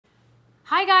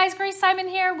Hi guys, Grace Simon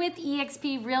here with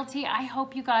eXp Realty. I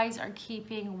hope you guys are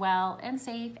keeping well and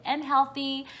safe and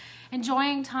healthy,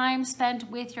 enjoying time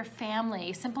spent with your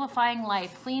family, simplifying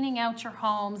life, cleaning out your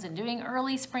homes and doing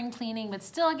early spring cleaning, but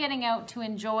still getting out to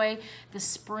enjoy the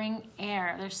spring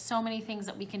air. There's so many things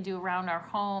that we can do around our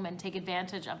home and take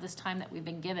advantage of this time that we've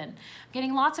been given. I'm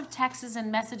getting lots of texts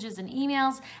and messages and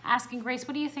emails asking, Grace,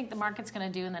 what do you think the market's going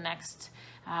to do in the next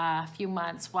few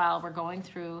months while we're going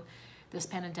through this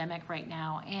pandemic right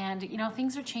now? And you know,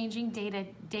 things are changing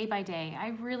day by day.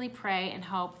 I really pray and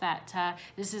hope that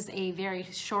this is a very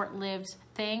short-lived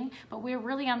thing, but we're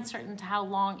really uncertain to how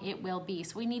long it will be.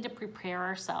 So we need to prepare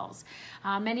ourselves.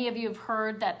 Many of you have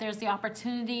heard that there's the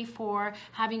opportunity for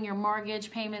having your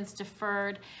mortgage payments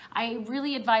deferred. I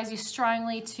really advise you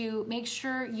strongly to make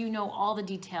sure you know all the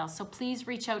details. So please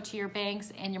reach out to your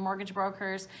banks and your mortgage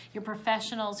brokers, your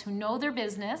professionals who know their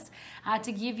business,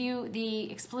 to give you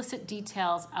the explicit details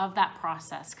of that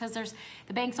process, because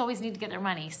the banks always need to get their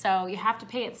money, so you have to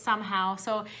pay it somehow.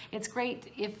 So it's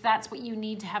great if that's what you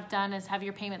need to have done, is have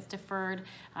your payments deferred.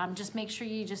 Just make sure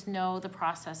you just know the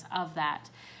process of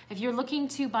that. If you're looking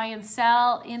to buy and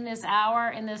sell in this hour,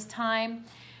 in this time,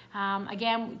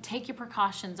 again, take your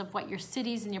precautions of what your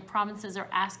cities and your provinces are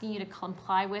asking you to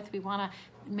comply with. We want to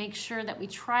make sure that we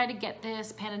try to get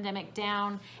this pandemic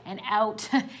down and out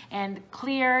and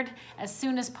cleared as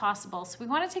soon as possible. So we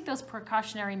want to take those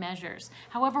precautionary measures.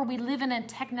 However, we live in a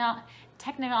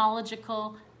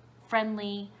technological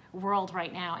friendly world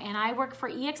right now, and I work for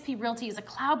eXp Realty as a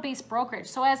cloud-based brokerage.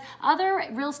 So as other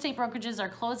real estate brokerages are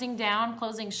closing down,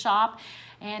 closing shop,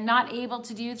 and not able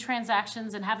to do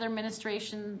transactions and have their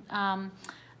administration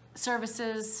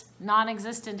services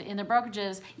non-existent in the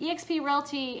brokerages, eXp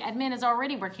Realty admin is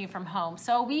already working from home.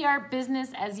 So we are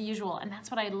business as usual, and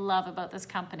that's what I love about this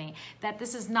company, that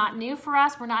this is not new for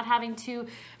us. We're not having to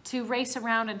race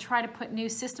around and try to put new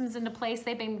systems into place.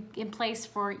 They've been in place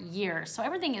for years. So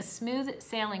everything is smooth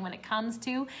sailing when it comes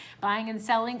to buying and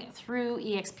selling through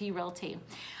eXp Realty.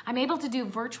 I'm able to do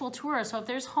virtual tours. So if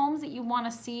there's homes that you want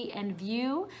to see and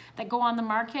view that go on the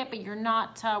market, but you're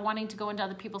not wanting to go into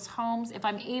other people's homes, if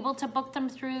I'm able to book them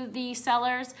through the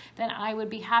sellers, then I would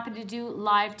be happy to do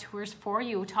live tours for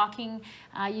you, talking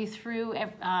you through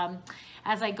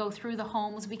as I go through the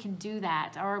homes. We can do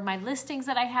that. Or my listings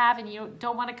that I have and you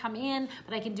don't want to come in,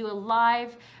 but I can do a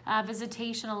live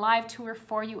visitation, a live tour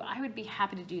for you. I would be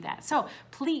happy to do that. So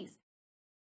please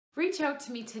reach out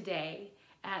to me today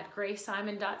at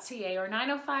gracesimon.ca or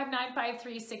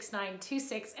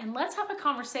 905-953-6926, and let's have a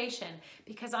conversation,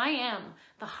 because I am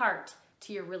the heart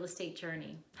to your real estate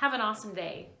journey. Have an awesome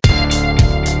day.